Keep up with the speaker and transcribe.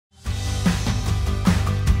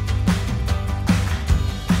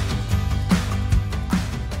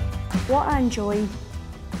What I enjoy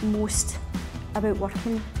most about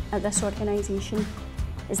working at this organisation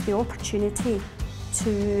is the opportunity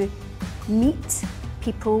to meet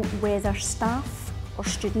people, whether staff or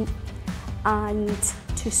student, and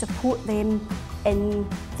to support them in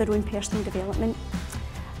their own personal development.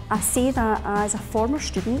 I say that as a former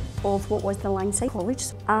student of what was the Langside College,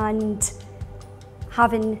 and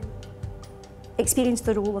having experienced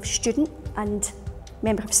the role of student and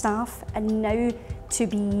member of staff, and now to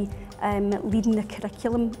be leading the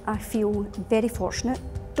curriculum, I feel very fortunate.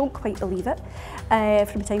 Don't quite believe it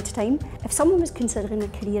from time to time. If someone was considering a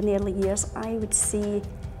career in the early years, I would say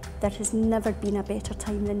there has never been a better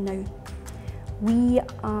time than now. We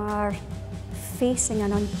are facing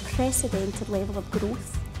an unprecedented level of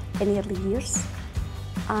growth in the early years,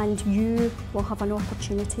 and you will have an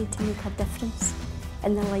opportunity to make a difference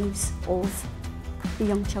in the lives of the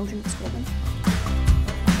young children of Scotland.